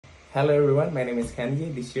Hello everyone, my name is Kenzie.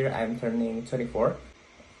 This year I'm turning 22,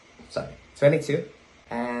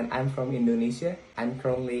 and I'm from Indonesia. I'm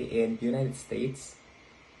currently in United States,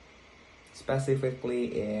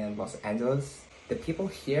 specifically in Los Angeles. The people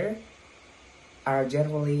here are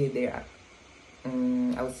generally, I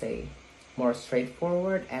would say, more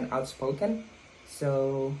straightforward and outspoken.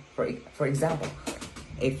 So, for example,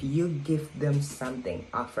 if you give them something,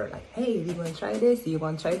 offer like, hey, do you want to try this? Do you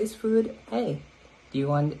want to try this food? Hey, do you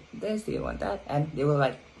want this? Do you want that? And they will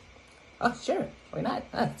like, oh, sure, why not?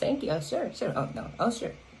 Oh, thank you. Oh, sure. Oh, no. Oh,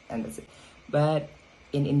 sure. And that's it. But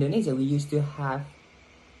in Indonesia, we used to have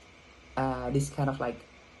this kind of like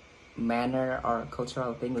manner or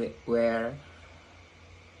cultural thing where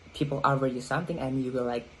people offer you something and you will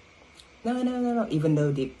like, no, even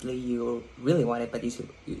though deeply you really want it, but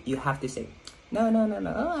you have to say, no,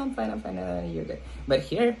 oh, I'm fine, no, you're good. But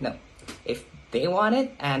here, no. If they want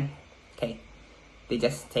it, and okay, they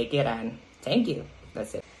just take it and thank you.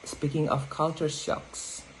 That's it. Speaking of culture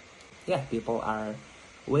shocks, yeah, people are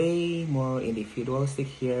way more individualistic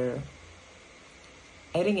here.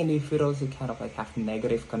 I think individuals kind of like have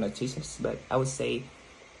negative connotations, but I would say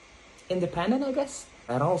independent, I guess.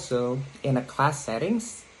 And also in a class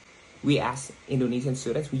settings, we as Indonesian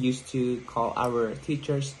students, we used to call our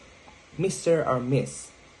teachers Mr. or Miss,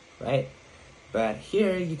 right? But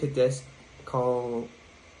here you could just call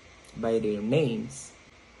by their names.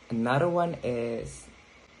 Another one is,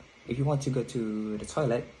 if you want to go to the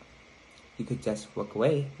toilet, you could just walk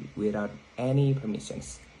away without any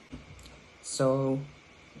permissions. So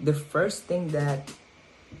the first thing that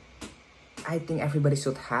I think everybody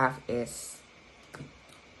should have is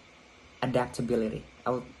adaptability. I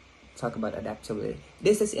will talk about adaptability.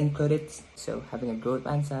 This is included, so having a growth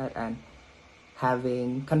mindset and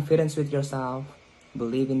having confidence with yourself,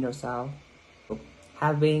 believe in yourself,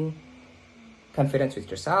 having confidence with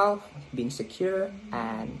yourself, being secure,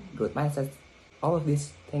 and growth mindset. All of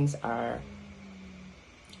these things are,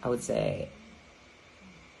 I would say,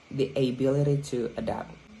 the ability to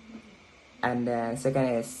adapt. And then second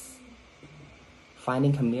is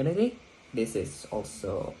finding community. This is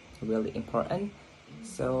also really important.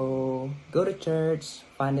 So go to church,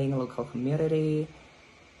 finding a local community,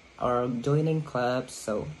 or joining clubs.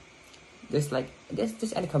 So just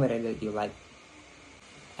any community that you like.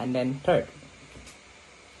 And then third,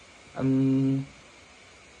 having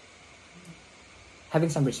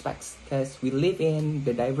some respects, because we live in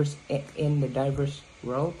the diverse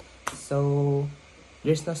world. So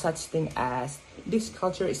there's no such thing as this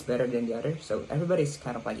culture is better than the other. So everybody's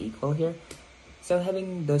kind of like equal here. So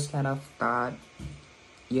having those kind of thought,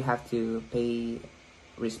 you have to pay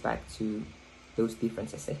respect to those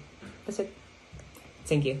differences. That's it.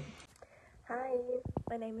 Thank you. Hi,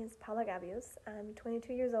 my name is Paula Gabius. I'm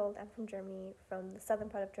 22 years old. I'm from Germany, from the southern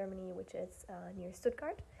part of Germany, which is near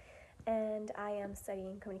Stuttgart. And I am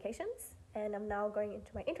studying communications. And I'm now going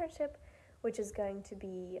into my internship, which is going to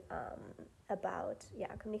be about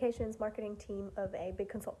communications marketing team of a big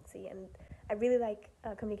consultancy. And I really like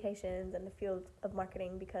communications and the field of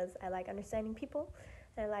marketing because I like understanding people,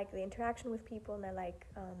 and I like the interaction with people, and I like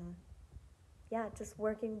just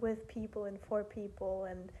working with people and for people,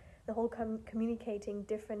 and the whole communicating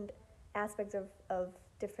different aspects of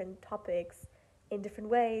different topics in different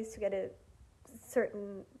ways to get a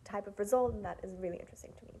certain type of result, and that is really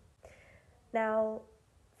interesting to me. Now,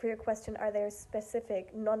 for your question, are there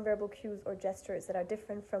specific nonverbal cues or gestures that are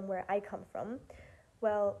different from where I come from?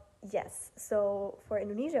 Well, yes. So for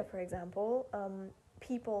Indonesia, for example,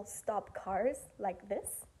 people stop cars like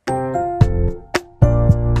this.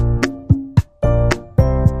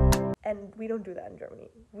 And we don't do that in Germany.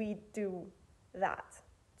 We do that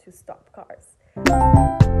to stop cars.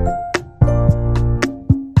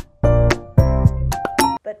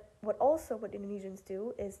 But what Indonesians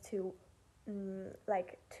do is to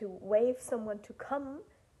wave someone to come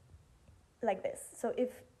like this. So if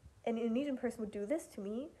an Indonesian person would do this to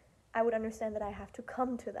me, I would understand that I have to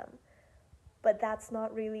come to them. But that's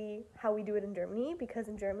not really how we do it in Germany, because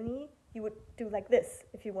in Germany you would do like this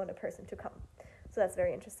if you want a person to come. So that's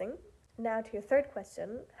very interesting. Now to your third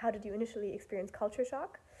question, how did you initially experience culture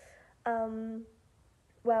shock?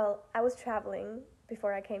 Well, I was traveling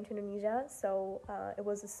before I came to Indonesia, so it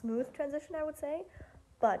was a smooth transition, I would say.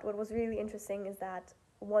 But what was really interesting is that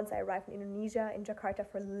once I arrived in Indonesia, in Jakarta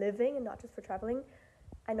for living and not just for traveling,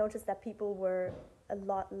 I noticed that people were a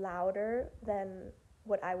lot louder than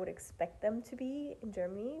what I would expect them to be in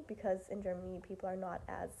Germany, because in Germany people are not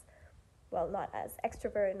as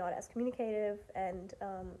extrovert, not as communicative, and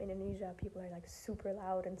in Indonesia people are like super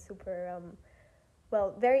loud and super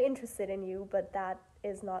very interested in you, but that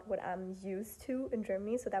is not what I'm used to in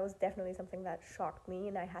Germany, so that was definitely something that shocked me,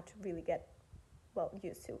 and I had to really get, well,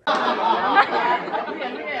 used to.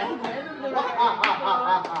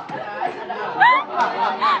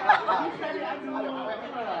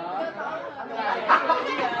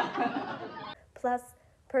 Plus,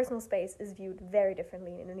 personal space is viewed very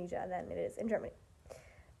differently in Indonesia than it is in Germany.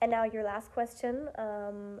 And now your last question,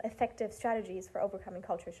 effective strategies for overcoming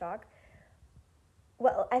culture shock.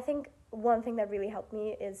 Well, I think one thing that really helped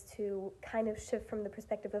me is to kind of shift from the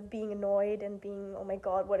perspective of being annoyed and being, oh my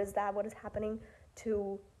God, what is that? What is happening?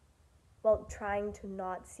 To, well, trying to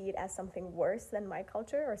not see it as something worse than my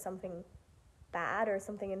culture or something bad or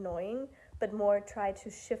something annoying, but more try to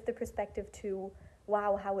shift the perspective to,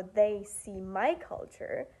 wow, how would they see my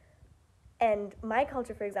culture? And my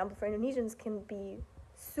culture, for example, for Indonesians can be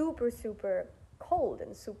super, super cold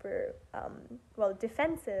and super,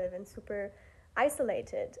 defensive and super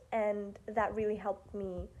isolated. And that really helped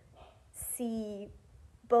me see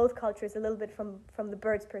both cultures a little bit from the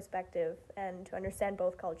bird's perspective, and to understand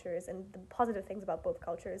both cultures and the positive things about both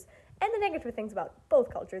cultures and the negative things about both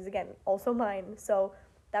cultures, again, also mine. So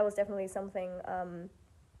that was definitely something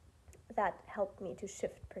that helped me to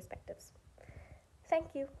shift perspectives.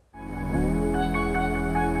 Thank you.